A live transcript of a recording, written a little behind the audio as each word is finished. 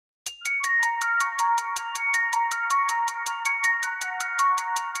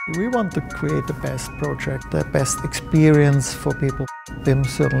We want to create the best project, the best experience for people. BIM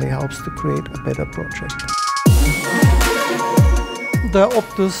certainly helps to create a better project. The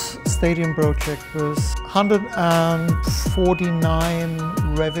Optus Stadium project was 149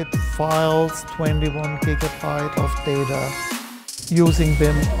 Revit files, 21 gigabyte of data. Using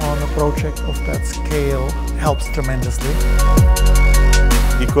BIM on a project of that scale helps tremendously.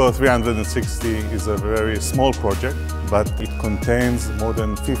 Eco 360 is a very small project, but it contains more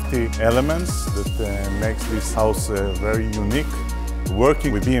than 50 elements that makes this house very unique.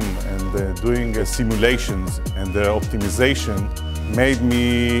 Working with BIM and doing simulations and the optimization made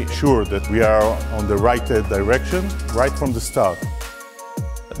me sure that we are on the right direction right from the start.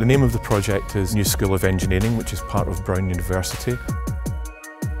 The name of the project is New School of Engineering, which is part of Brown University.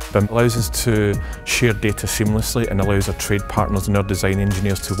 BIM allows us to share data seamlessly and allows our trade partners and our design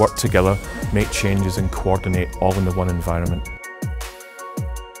engineers to work together, make changes and coordinate all in the one environment.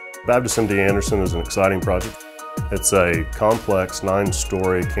 Baptist MD Anderson is an exciting project. It's a complex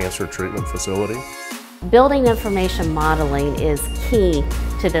 9-story cancer treatment facility. Building information modeling is key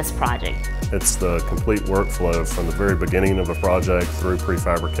to this project. It's the complete workflow from the very beginning of a project through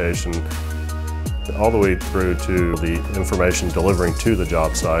prefabrication, all the way through to the information delivering to the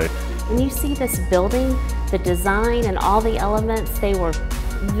job site. When you see this building, the design and all the elements, they were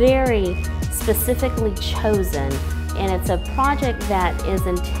very specifically chosen, and it's a project that is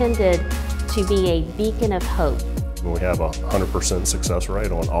intended to be a beacon of hope. We have a 100% success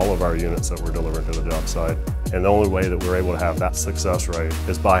rate on all of our units that we're delivering to the job site. And the only way that we're able to have that success rate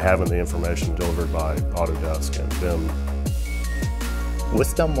is by having the information delivered by Autodesk and BIM.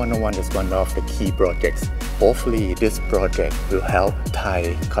 Wisdom 101 is one of the key projects. Hopefully this project will help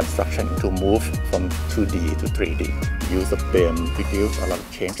Thai construction to move from 2D to 3D. Use of BIM reduce a lot of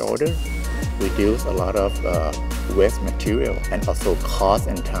change order, reduce a lot of waste material, and also cost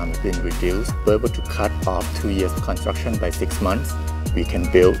and time has been reduced. We're able to cut off 2 years of construction by 6 months. We can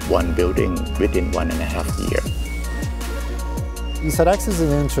build one building within 1.5 years. ESADX is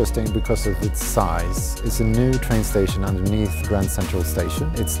interesting because of its size. It's a new train station underneath Grand Central Station.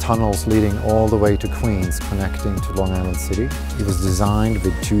 Its tunnels leading all the way to Queens, connecting to Long Island City. It was designed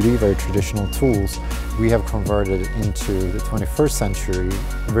with 2D, very traditional tools. We have converted it into the 21st century.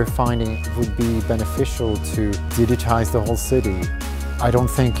 We're finding it would be beneficial to digitize the whole city. I don't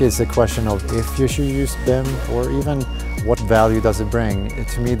think it's a question of if you should use BIM or even what value does it bring.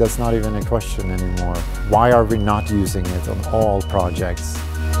 To me, that's not even a question anymore. Why are we not using it on all projects?